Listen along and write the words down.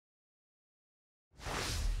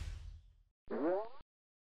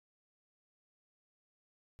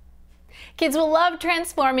Kids will love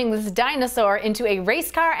transforming this dinosaur into a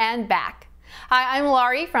race car and back. Hi, I'm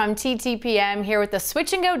Laurie from TTPM here with the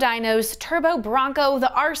Switch and Go Dinos Turbo Bronco,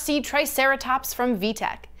 the RC Triceratops from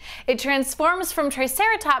VTech. It transforms from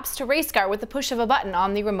Triceratops to race car with the push of a button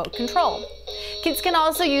on the remote control. Kids can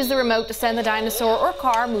also use the remote to send the dinosaur or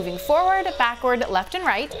car moving forward, backward, left and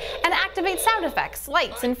right, and activate sound effects,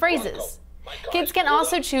 lights, and phrases. Kids can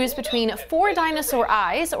also choose between 4 dinosaur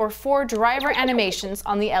eyes or 4 driver animations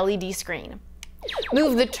on the LED screen.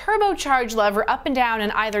 Move the turbocharge lever up and down in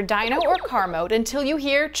either dino or car mode until you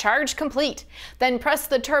hear charge complete. Then press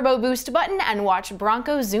the turbo boost button and watch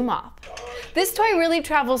Bronco zoom off. This toy really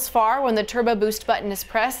travels far when the turbo boost button is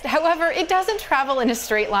pressed. However, it doesn't travel in a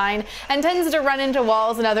straight line and tends to run into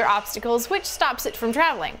walls and other obstacles, which stops it from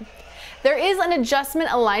traveling. There is an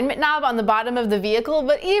adjustment alignment knob on the bottom of the vehicle,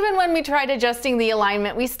 but even when we tried adjusting the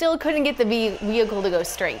alignment, we still couldn't get the vehicle to go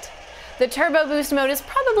straight. The turbo boost mode is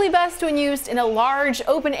probably best when used in a large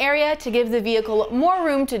open area to give the vehicle more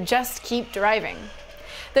room to just keep driving.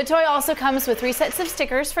 The toy also comes with 3 sets of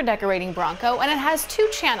stickers for decorating Bronco, and it has 2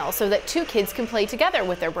 channels so that 2 kids can play together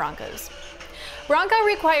with their Broncos. Bronco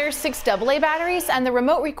requires 6 AA batteries and the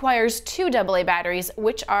remote requires 2 AA batteries,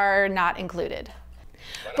 which are not included.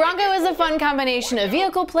 Bronco is a fun combination of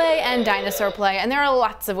vehicle play and dinosaur play, and there are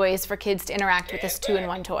lots of ways for kids to interact with this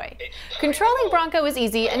 2-in-1 toy. Controlling Bronco is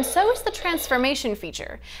easy, and so is the transformation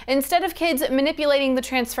feature. Instead of kids manipulating the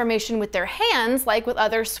transformation with their hands, like with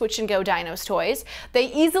other Switch and Go Dinos toys,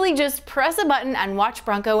 they easily just press a button and watch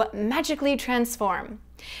Bronco magically transform.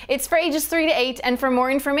 It's for ages 3 to 8, and for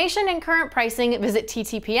more information and current pricing, visit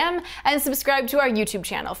TTPM and subscribe to our YouTube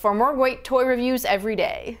channel for more great toy reviews every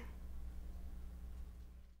day.